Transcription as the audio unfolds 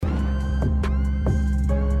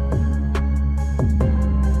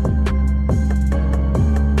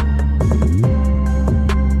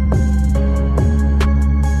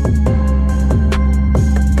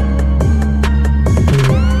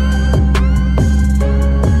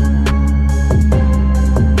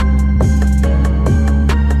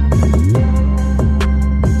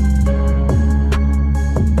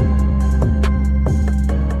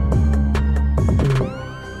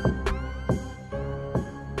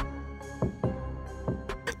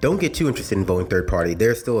don't get too interested in voting third party.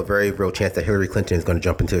 There's still a very real chance that Hillary Clinton is going to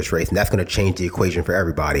jump into this race, and that's going to change the equation for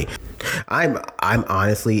everybody. I'm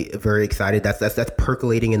honestly very excited. That's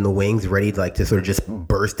percolating in the wings, ready to sort of just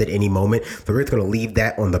burst at any moment. So we're just going to leave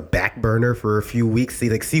that on the back burner for a few weeks,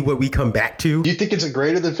 see what we come back to. Do you think it's a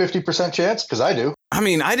greater than 50% chance? Because I do. I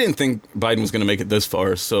mean, I didn't think Biden was going to make it this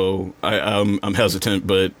far, so I'm hesitant,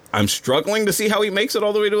 but I'm struggling to see how he makes it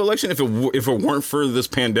all the way to election. If it weren't for this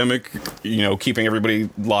pandemic, keeping everybody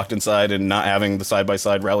locked inside and not having the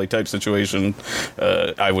side-by-side rally type situation,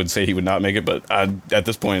 I would say he would not make it. But at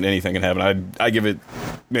this point, anything can happen. I give it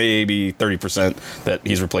maybe 30% that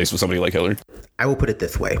he's replaced with somebody like Hillary. I will put it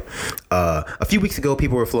this way. A few weeks ago,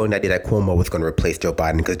 people were floating the idea that Cuomo was going to replace Joe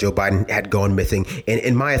Biden because Joe Biden had gone missing, and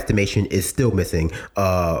in my estimation is still missing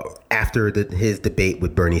after his debate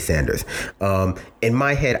with Bernie Sanders. In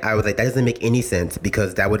my head, I was like, that doesn't make any sense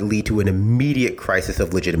because that would lead to an immediate crisis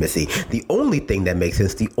of legitimacy. The only thing that makes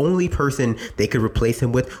sense, the only person they could replace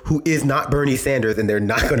him with who is not Bernie Sanders, and they're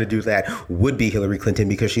not going to do that, would be Hillary Clinton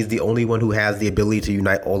because she's the only one who has the ability to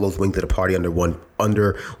unite all those wings of the party under one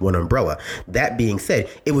umbrella. That being said,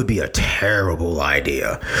 it would be a terrible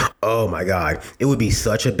idea. Oh my God. It would be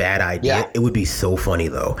such a bad idea. Yeah. It would be so funny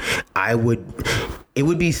though. It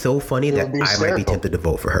would be so funny that I might be tempted to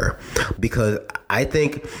vote for her because I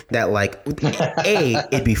think that A,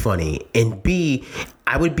 it'd be funny, and B,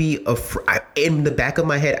 I would be in the back of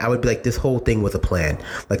my head, I would be like, this whole thing was a plan.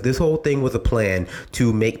 This whole thing was a plan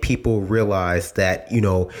to make people realize that,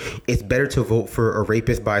 it's better to vote for a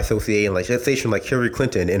rapist by association, let's say like Hillary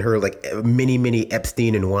Clinton and her many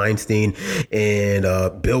Epstein and Weinstein and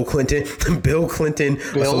Bill Clinton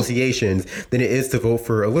associations than it is to vote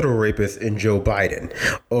for a literal rapist in Joe Biden.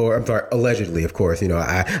 Or I'm sorry, allegedly, of course.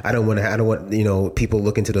 I don't want people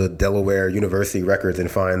look into the Delaware University records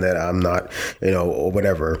and find that I'm not, or whatever.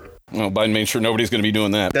 Well, Biden made sure nobody's going to be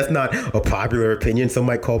doing that. That's not a popular opinion. Some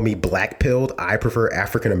might call me black pilled. I prefer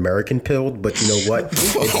African American pilled. But you know what?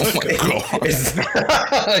 Oh my God! That's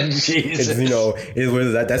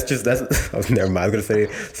never mind. I was going to say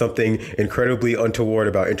something incredibly untoward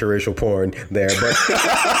about interracial porn there, but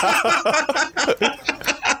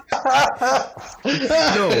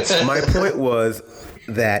no. My point was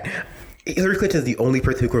that Hillary Clinton is the only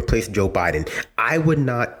person who can replace Joe Biden. I would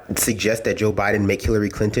not suggest that Joe Biden make Hillary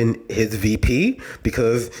Clinton his VP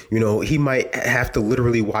because, he might have to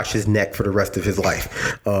literally watch his neck for the rest of his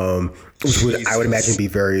life. Which would, I would imagine, be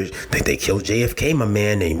very... They killed JFK, my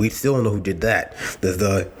man, and we still don't know who did that.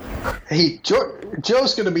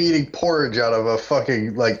 Joe's going to be eating porridge out of a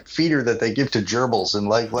fucking, feeder that they give to gerbils in,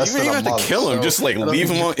 less than a month. You don't have to kill him. So, just,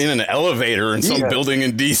 leave him in an elevator in some building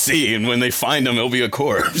in D.C., and when they find him, he'll be a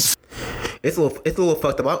corpse. It's a little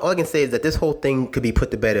fucked up. All I can say is that this whole thing could be put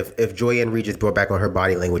to bed if Joyanne Reed just brought back on her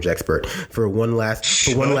body language expert for one last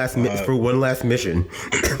mission.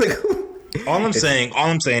 All I'm saying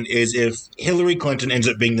is if Hillary Clinton ends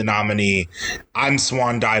up being the nominee, I'm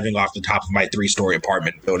swan diving off the top of my 3-story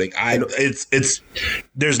apartment building.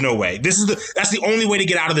 There's no way. That's the only way to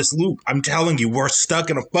get out of this loop. I'm telling you, we're stuck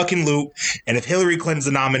in a fucking loop. And if Hillary Clinton's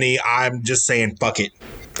the nominee, I'm just saying fuck it.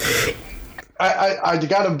 I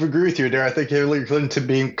got to agree with you there. I think Hillary Clinton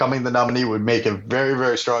becoming the nominee would make a very,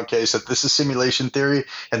 very strong case that this is simulation theory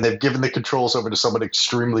and they've given the controls over to someone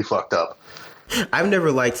extremely fucked up. I've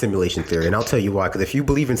never liked simulation theory, and I'll tell you why. Because if you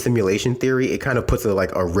believe in simulation theory, it kind of puts a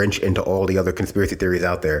wrench into all the other conspiracy theories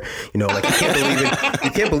out there. You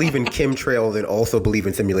can't believe in chemtrails and also believe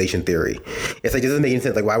in simulation theory. It's it doesn't make any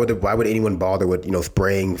sense. Why would anyone bother with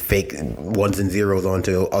spraying fake ones and zeros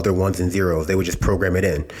onto other ones and zeros? They would just program it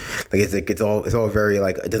in. It's all very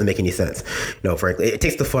it doesn't make any sense. Frankly, it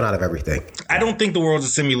takes the fun out of everything. I don't think the world's a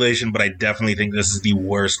simulation, but I definitely think this is the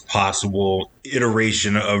worst possible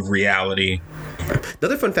iteration of reality.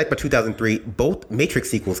 Another fun fact about 2003, both Matrix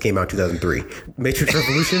sequels came out in 2003. Matrix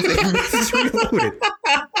Revolutions and Matrix Reloaded.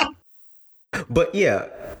 But yeah,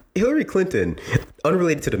 Hillary Clinton,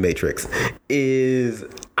 unrelated to the Matrix, is,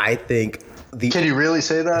 I think, the... Can you really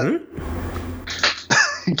say that?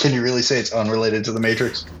 Can you really say it's unrelated to the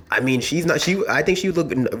Matrix? I mean, she's not. I think she would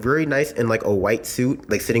look very nice in a white suit,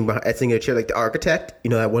 sitting in a chair, like The Architect.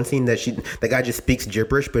 That one scene that guy just speaks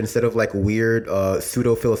gibberish, but instead of weird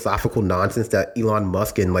pseudo philosophical nonsense that Elon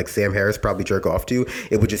Musk and Sam Harris probably jerk off to,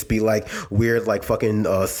 it would just be weird fucking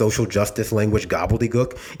social justice language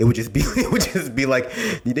gobbledygook. It would just be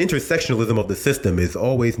the intersectionalism of the system is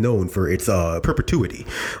always known for its perpetuity,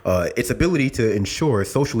 its ability to ensure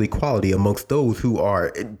social equality amongst those who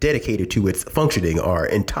are dedicated to its functioning are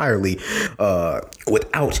entitled entirely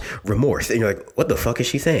without remorse. And you're like, what the fuck is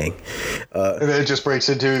she saying? And then it just breaks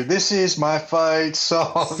into, this is my fight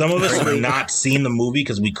song. Some of us have not seen the movie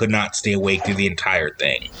because we could not stay awake through the entire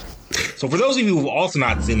thing. So for those of you who've also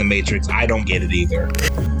not seen The Matrix, I don't get it either.